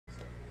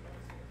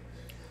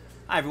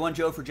Hi everyone,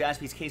 Joe for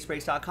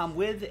jaspyscasebreaks.com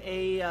with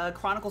a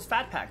Chronicles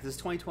Fat Pack. This is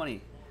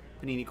 2020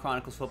 Panini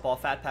Chronicles Football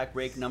Fat Pack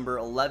break number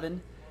 11.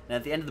 And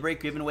at the end of the break,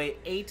 we're giving away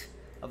 8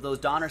 of those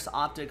Donruss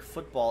Optic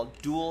Football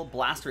dual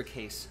blaster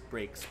case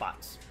break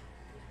spots.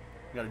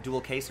 We got a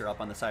dual caser up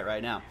on the site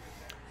right now.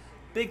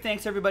 Big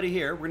thanks to everybody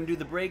here. We're going to do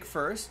the break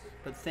first,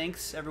 but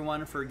thanks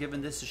everyone for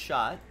giving this a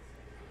shot.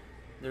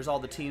 There's all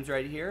the teams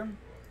right here.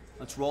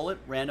 Let's roll it.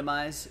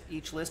 Randomize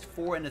each list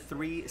 4 into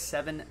 3,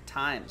 7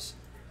 times.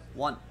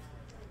 1,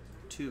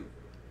 2,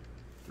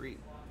 3, 4,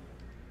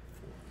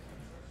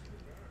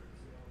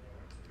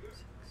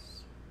 6.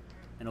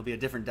 And it'll be a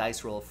different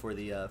dice roll for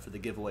the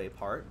giveaway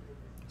part.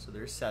 So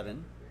there's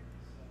 7.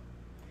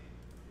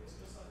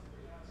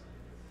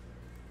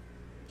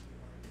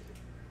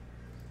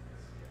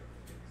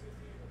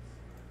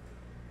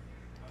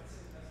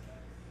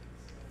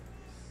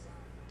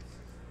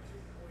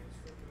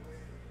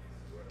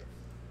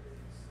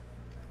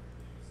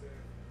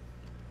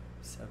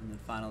 And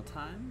final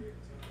time.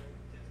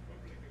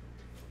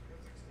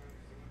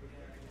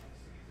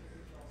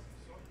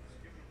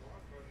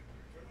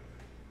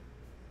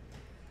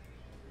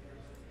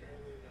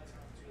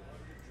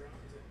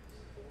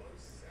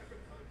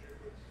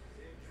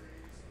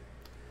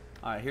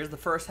 All right, here's the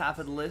first half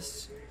of the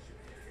list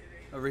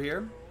over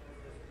here.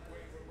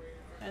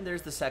 And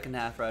there's the second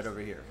half right over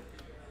here.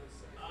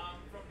 From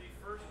the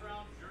first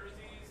round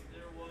jerseys,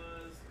 there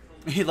was...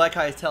 You like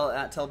how I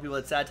tell people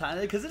it's sad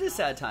times? Because it is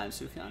sad times,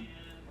 Sufjan.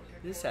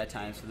 It is sad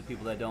times for the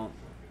people that don't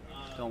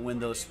win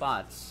those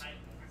spots.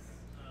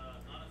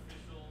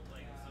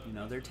 You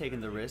know, they're taking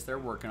the risk. They're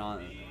working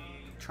on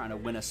trying to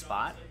win a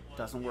spot.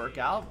 Doesn't work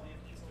out.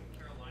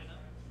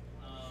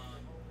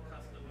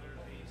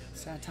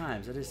 Sad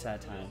times. It is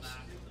sad times.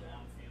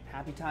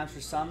 Happy times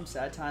for some,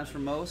 sad times for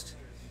most.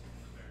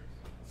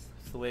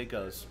 That's the way it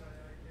goes.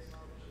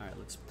 All right,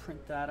 let's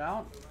print that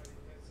out.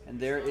 And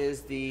there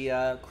is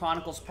the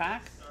Chronicles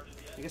pack.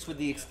 I guess with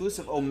the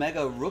exclusive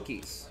Omega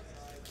rookies.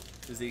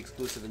 Is the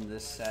exclusive in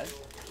this set.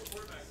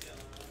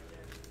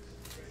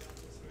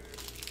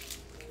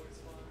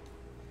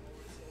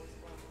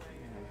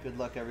 Good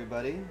luck,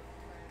 everybody.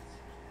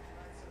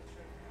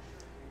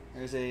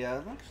 There's a,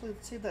 actually,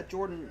 let's save that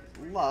Jordan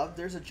Love.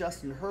 There's a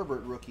Justin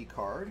Herbert rookie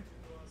card.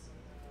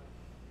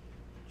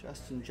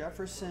 Justin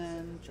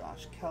Jefferson,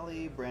 Josh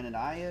Kelly, Brandon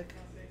Ayuk,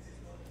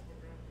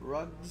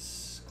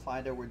 Ruggs,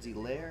 Clyde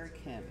Edwards-Helaire,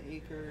 Cam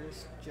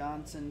Akers,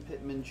 Johnson,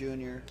 Pittman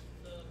Jr.,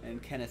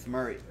 and Kenneth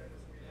Murray.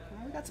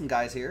 We got some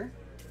guys here.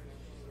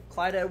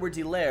 Clyde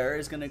Edwards-Helaire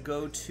is going to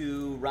go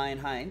to Ryan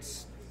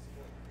Heinz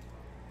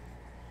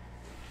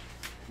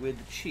with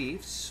the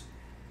Chiefs.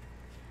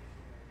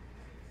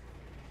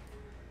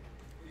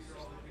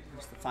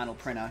 Here's the final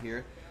print out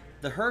here.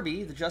 The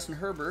Herbie, the Justin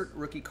Herbert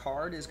rookie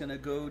card, is going to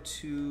go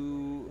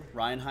to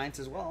Ryan Heinz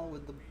as well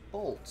with the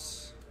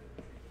Bolts.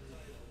 That's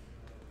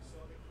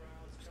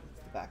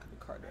the back of the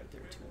card right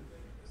there, too.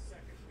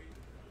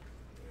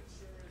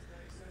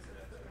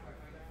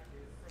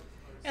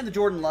 And the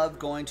Jordan Love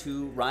going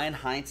to Ryan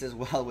Heinz as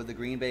well with the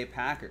Green Bay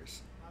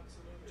Packers.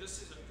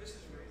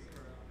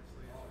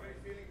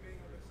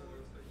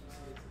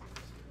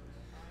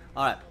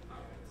 All right,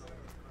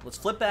 let's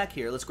flip back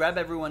here. Let's grab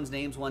everyone's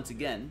names once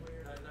again.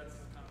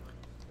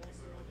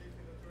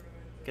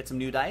 Get some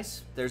new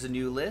dice. There's a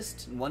new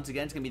list. And once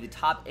again, it's going to be the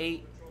top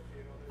 8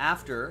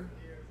 after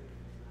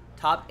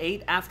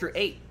 8.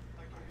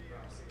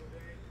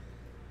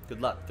 Good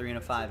luck. 3 and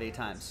a 5, 8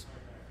 times.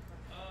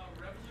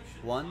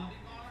 1,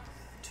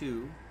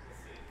 2,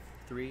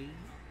 3,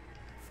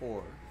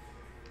 4,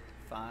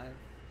 5,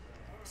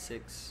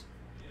 6,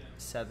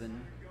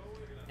 7,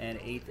 and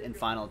 8th and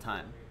final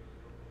time.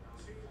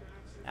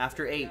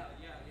 After 8,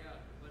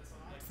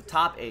 it's the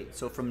top 8.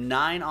 So from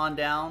 9 on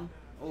down,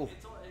 oh,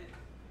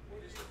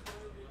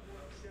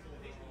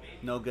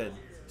 no good.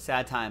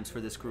 Sad times for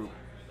this group.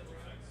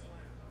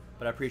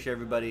 But I appreciate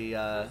everybody.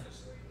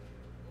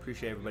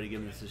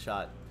 Giving this a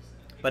shot.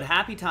 But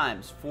happy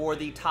times for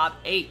the top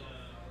 8.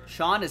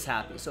 Sean is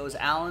happy. So is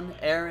Alan,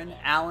 Aaron,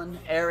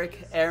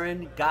 Eric,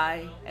 Aaron,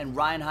 Guy, and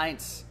Ryan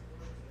Heinz.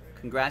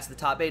 Congrats to the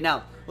top 8.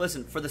 Now,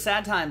 listen, for the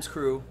Sad Times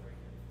crew,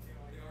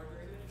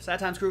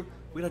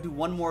 we gotta do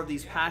one more of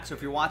these packs. So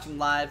if you're watching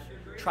live,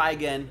 try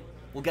again.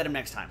 We'll get them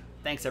next time.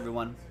 Thanks,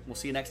 everyone. We'll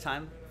see you next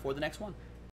time for the next one.